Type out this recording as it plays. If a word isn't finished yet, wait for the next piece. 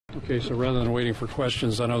Okay, so rather than waiting for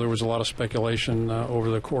questions, I know there was a lot of speculation over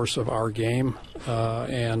the course of our game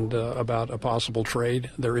and about a possible trade.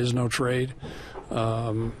 There is no trade,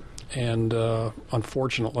 and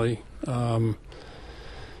unfortunately,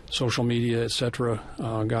 social media, etc.,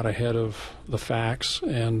 got ahead of the facts,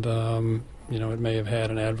 and it may have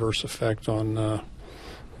had an adverse effect on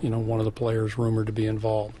one of the players rumored to be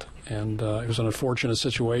involved. And it was an unfortunate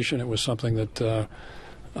situation. It was something that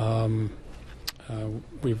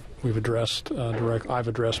we've addressed direct. I've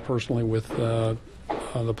addressed personally with the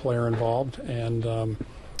player involved, and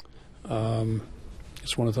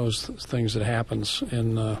it's one of those things that happens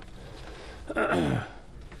in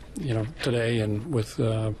today and with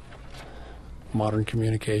modern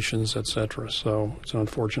communications, etc. So it's an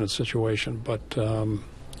unfortunate situation, but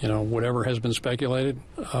whatever has been speculated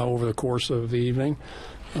over the course of the evening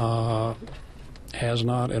has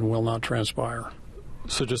not and will not transpire.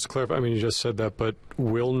 So just to clarify, you just said that, but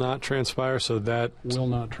will not transpire, so that... Will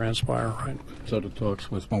not transpire, right. So the talks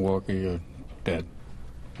with Milwaukee are dead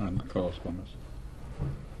on the correspondence?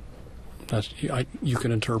 You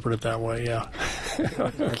can interpret it that way, yeah.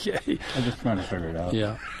 Okay. I'm just trying to figure it out.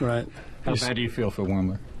 Yeah, right. How bad do you feel for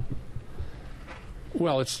Wilmer?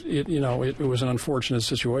 Well, it was an unfortunate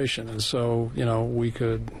situation, and so we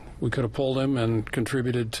could have pulled him and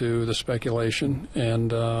contributed to the speculation,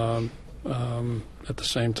 and at the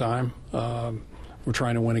same time, we're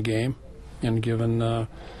trying to win a game, and given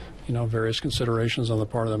various considerations on the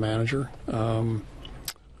part of the manager,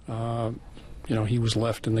 he was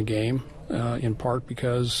left in the game in part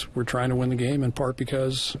because we're trying to win the game, in part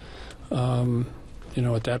because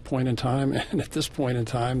at that point in time and at this point in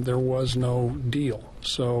time there was no deal.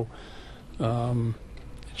 So it's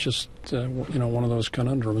just one of those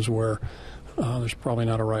conundrums where there's probably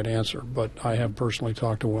not a right answer. But I have personally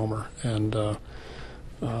talked to Wilmer and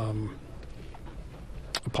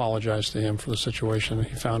apologized to him for the situation that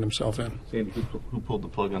he found himself in. Sandy, who pulled the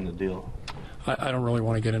plug on the deal? I don't really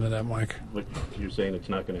want to get into that, Mike. But you're saying it's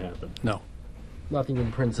not going to happen? No. Nothing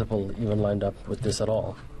in principle even lined up with this at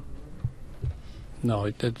all? No,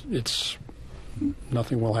 it's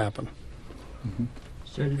nothing will happen. Mm-hmm.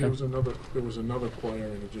 Sandy, there was another player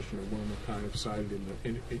in addition to Wilmer kind of cited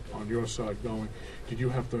on your side going. Did you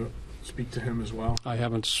have to speak to him as well? I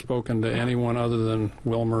haven't spoken to anyone other than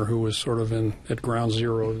Wilmer, who was sort of at ground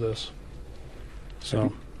zero of this.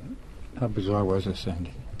 So, how bizarre was it,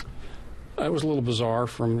 Sandy? It was a little bizarre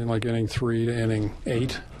from like inning 3 to inning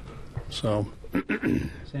 8. So.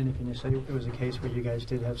 Sandy, can you say it was a case where you guys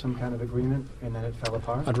did have some kind of agreement and then it fell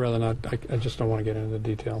apart? I'd rather not. I just don't want to get into the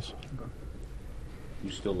details. Okay. You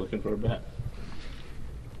still looking for a bat?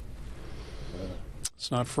 It's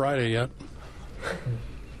not Friday yet.